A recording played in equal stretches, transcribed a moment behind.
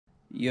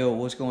Yo,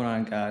 what's going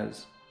on,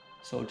 guys?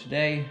 So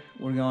today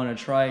we're going to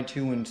try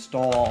to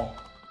install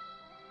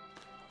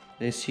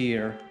this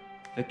here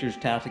Victor's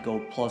Tactical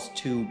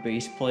 +2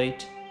 base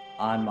plate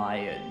on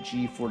my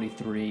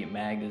G43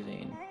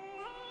 magazine.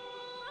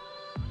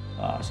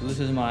 So this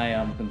is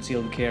my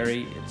concealed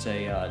carry. It's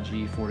a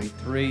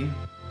G43.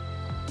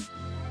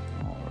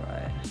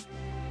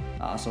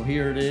 Alright. So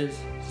here it is.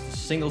 It's a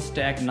single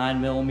stack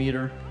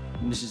 9mm.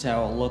 And this is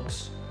how it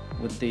looks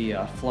with the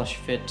flush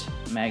fit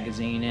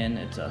magazine in.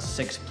 It's a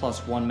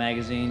 6+1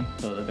 magazine.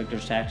 So the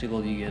Victor's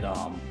Tactical, you get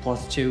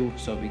 +2,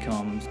 so it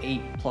becomes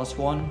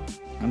 8+1.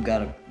 I've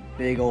got a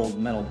big old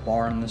metal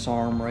bar in this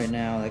arm right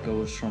now that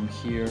goes from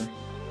here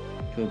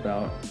to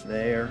about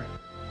there.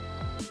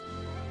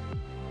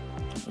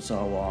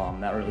 So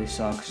that really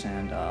sucks,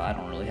 and I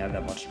don't really have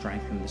that much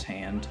strength in this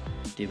hand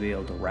to be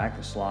able to rack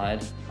the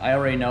slide. I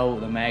already know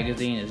the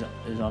magazine is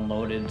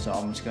unloaded, so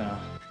I'm just gonna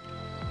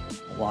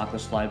lock the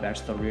slide back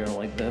to the rear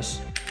like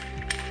this.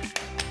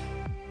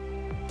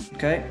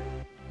 Okay.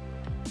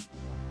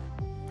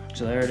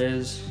 So there it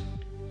is.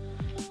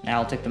 Now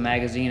I'll take the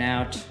magazine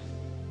out.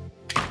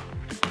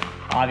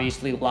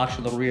 Obviously locked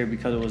to the rear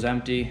because it was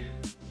empty.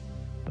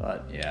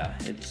 But yeah,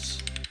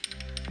 it's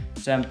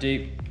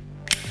empty.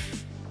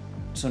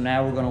 So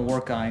now we're gonna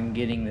work on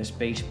getting this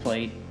base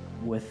plate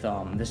with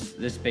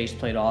this base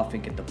plate off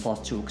and get the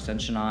 +2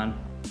 extension on.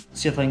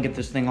 See if I can get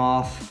this thing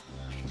off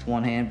with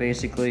one hand,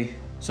 basically.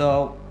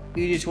 So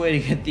the easiest way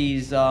to get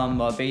these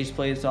base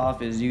plates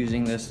off is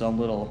using this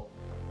little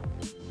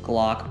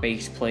Glock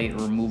base plate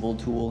removal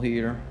tool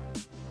here.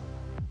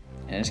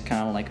 And it's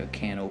kind of like a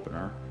can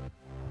opener.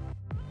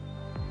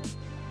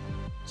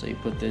 So you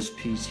put this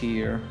piece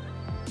here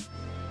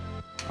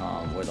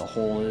where the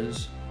hole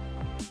is,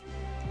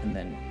 and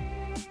then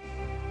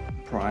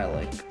pry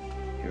like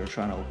you're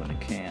trying to open a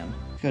can.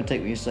 It's gonna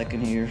take me a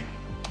second here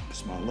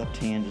because my left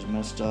hand is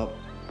messed up.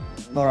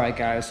 Alright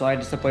guys, so I had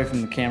to step away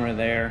from the camera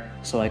there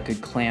so I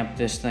could clamp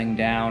this thing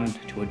down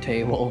to a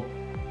table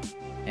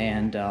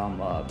and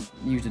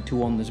use the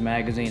tool on this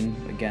magazine.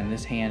 Again,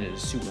 this hand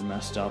is super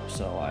messed up,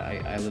 so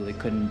I literally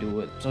couldn't do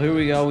it. So here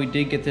we go, we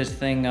did get this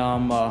thing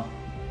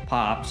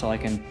popped, so I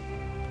can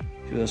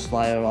just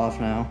slide it off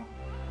now.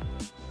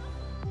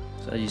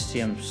 So as you see,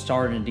 I'm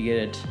starting to get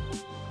it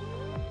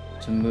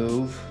to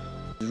move.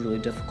 It's really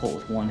difficult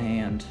with one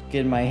hand.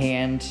 Getting my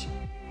hand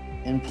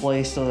in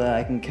place so that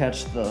I can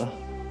catch the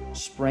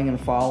spring and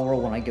follower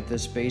when I get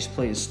this base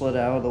plate slid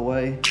out of the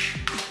way.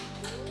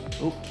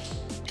 Oop,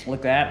 look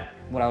at that.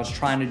 What I was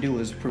trying to do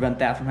was prevent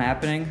that from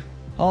happening.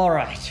 All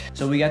right,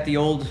 so we got the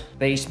old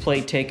base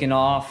plate taken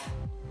off.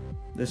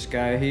 This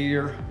guy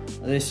here.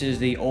 This is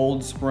the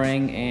old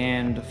spring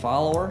and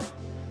follower.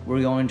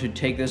 We're going to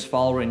take this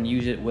follower and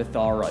use it with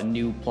our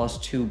new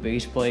 +2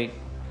 base plate.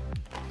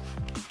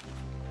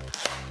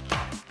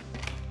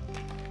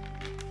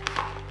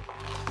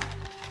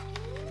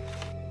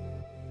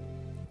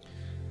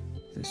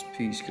 This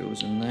piece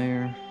goes in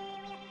there,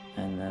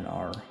 and then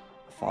our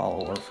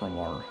follower from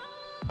our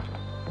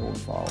old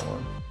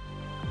follower.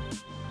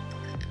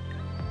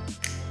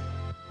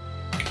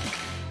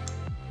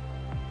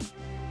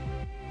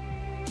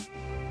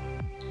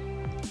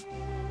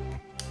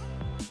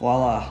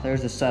 Voila,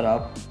 there's the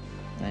setup.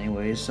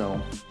 Anyways,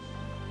 so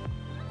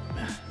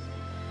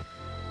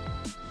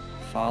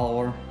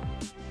follower,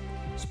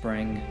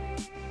 spring,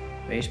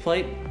 base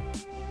plate,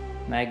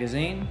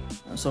 magazine.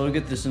 So to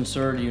get this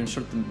inserted, you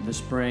insert the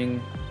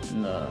spring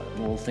and the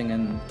little thing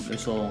in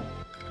this little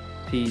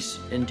piece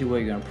into it.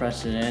 You're gonna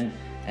press it in,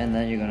 and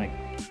then you're gonna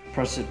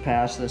press it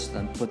past this,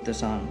 then put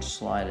this on and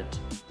slide it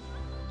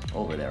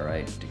over there,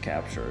 right, to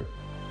capture it.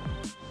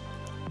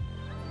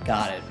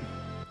 Got it.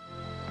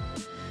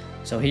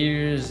 So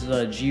here's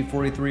the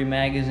G43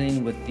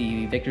 magazine with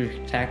the Victor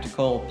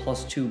Tactical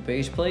 +2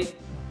 base plate.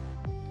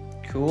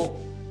 Cool.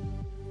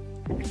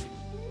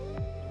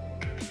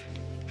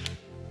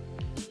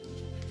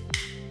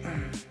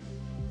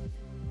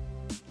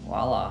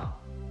 Voila.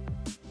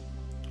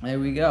 There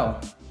we go.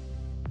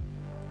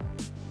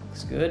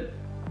 Looks good.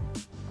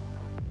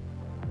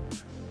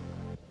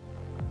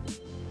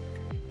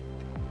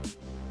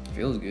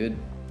 Feels good.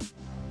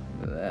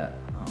 Look at that.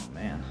 Oh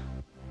man.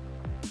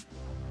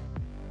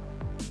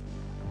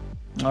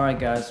 Alright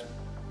guys.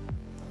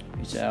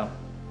 Peace out.